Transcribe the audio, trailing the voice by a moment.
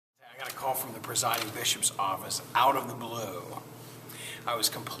call from the presiding bishop's office out of the blue. I was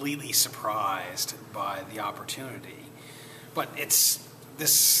completely surprised by the opportunity. But it's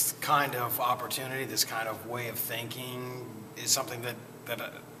this kind of opportunity, this kind of way of thinking is something that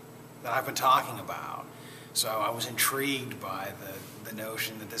I've been talking about. So I was intrigued by the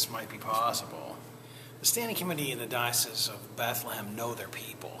notion that this might be possible. The Standing Committee in the Diocese of Bethlehem know their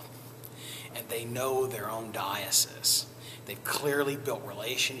people, and they know their own diocese. They've clearly built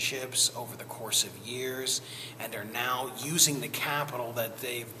relationships over the course of years, and are now using the capital that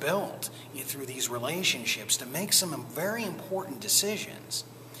they've built through these relationships to make some very important decisions.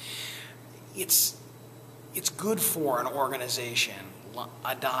 It's good for an organization,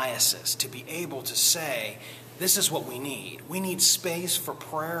 a diocese, to be able to say, this is what we need. We need space for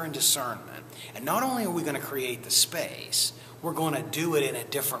prayer and discernment. And not only are we going to create the space, we're going to do it in a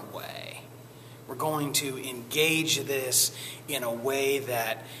different way. We're going to engage this in a way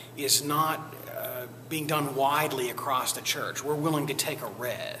that is not being done widely across the church. We're willing to take a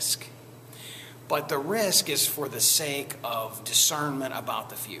risk. But the risk is for the sake of discernment about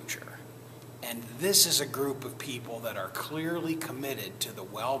the future. And this is a group of people that are clearly committed to the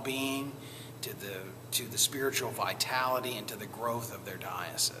well-being, to the spiritual vitality, and to the growth of their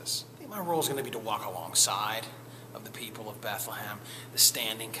diocese. I think my role is going to be to walk alongside of the people of Bethlehem, the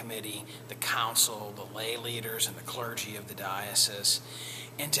standing committee, the council, the lay leaders, and the clergy of the diocese,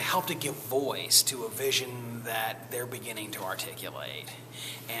 and to help to give voice to a vision that they're beginning to articulate,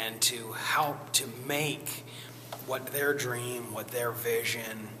 and to help to make what their dream, what their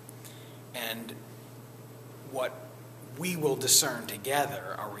vision, and what we will discern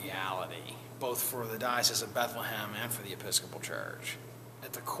together a reality, both for the Diocese of Bethlehem and for the Episcopal Church.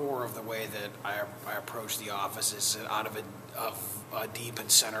 At the core of the way that I approach the office is out of a deep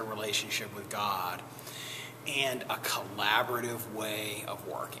and centered relationship with God and a collaborative way of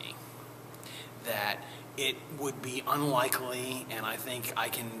working. That it would be unlikely, and I think I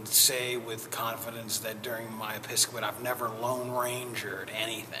can say with confidence that during my episcopate I've never lone rangered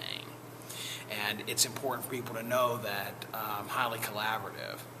anything. And it's important for people to know that I'm highly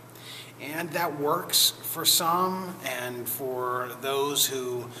collaborative. And that works for some, and for those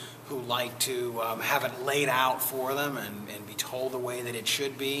who like to have it laid out for them and be told the way that it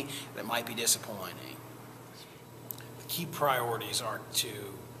should be, that might be disappointing. The key priorities are to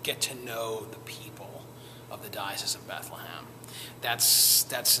get to know the people of the Diocese of Bethlehem.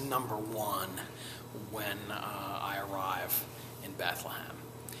 That's number one when I arrive in Bethlehem.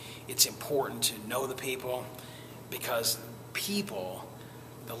 It's important to know the people, because people,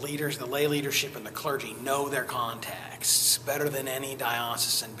 the leaders, the lay leadership, and the clergy know their contexts better than any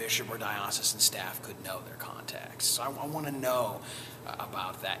diocesan bishop or diocesan staff could know their contexts. So I want to know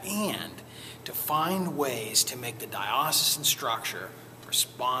about that, and to find ways to make the diocesan structure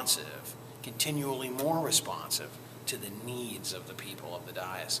responsive, continually more responsive to the needs of the people of the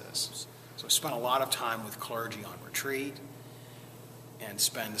diocese. So I spent a lot of time with clergy on retreat, and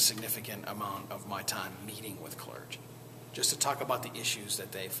spend a significant amount of my time meeting with clergy, just to talk about the issues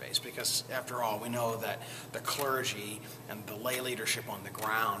that they face. Because after all, we know that the clergy and the lay leadership on the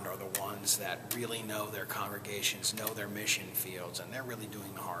ground are the ones that really know their congregations, know their mission fields, and they're really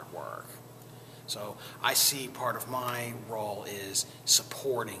doing the hard work. So I see part of my role is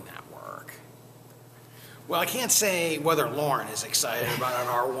supporting that work. Well, I can't say whether Lauren is excited about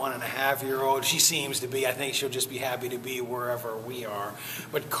our 1.5-year-old. She seems to be. I think she'll just be happy to be wherever we are.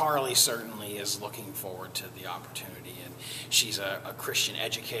 But Carly certainly is looking forward to the opportunity. And she's a Christian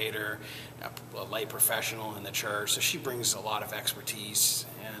educator, a lay professional in the church, so she brings a lot of expertise.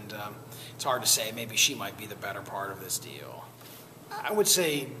 And it's hard to say. Maybe she might be the better part of this deal. I would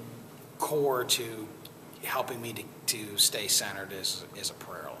say core to helping me to stay centered is a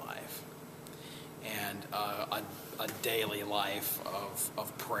prayer life. And a daily life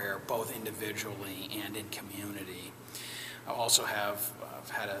of prayer, both individually and in community. I also have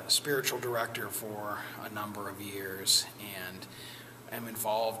had a spiritual director for a number of years, and am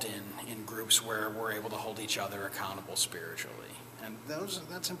involved in groups where we're able to hold each other accountable spiritually. And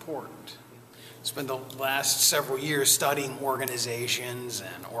that's important. Spent the last several years studying organizations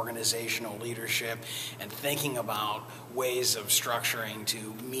and organizational leadership, and thinking about ways of structuring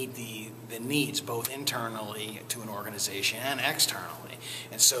to meet the needs both internally to an organization and externally.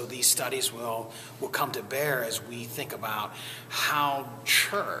 And so these studies will come to bear as we think about how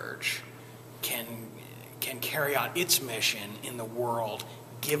church can carry out its mission in the world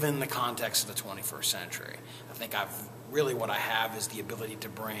given the context of the 21st century. I think what I have is the ability to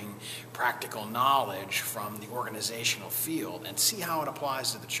bring practical knowledge from the organizational field and see how it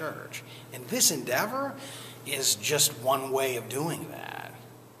applies to the church. And this endeavor is just one way of doing that.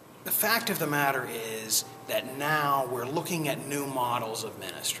 The fact of the matter is that now we're looking at new models of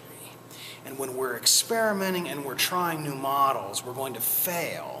ministry. And when we're experimenting and we're trying new models, we're going to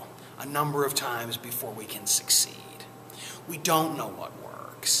fail a number of times before we can succeed. We don't know what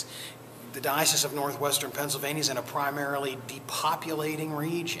works. The Diocese of Northwestern Pennsylvania is in a primarily depopulating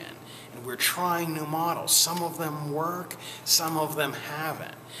region, and we're trying new models. Some of them work, some of them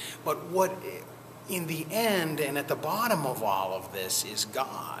haven't. But what, in the end and at the bottom of all of this, is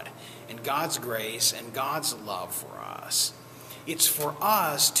God, and God's grace and God's love for us. It's for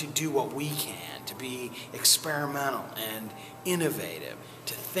us to do what we can, to be experimental and innovative,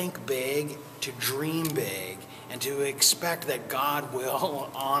 to think big, to dream big, and to expect that God will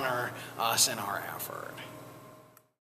honor us in our effort.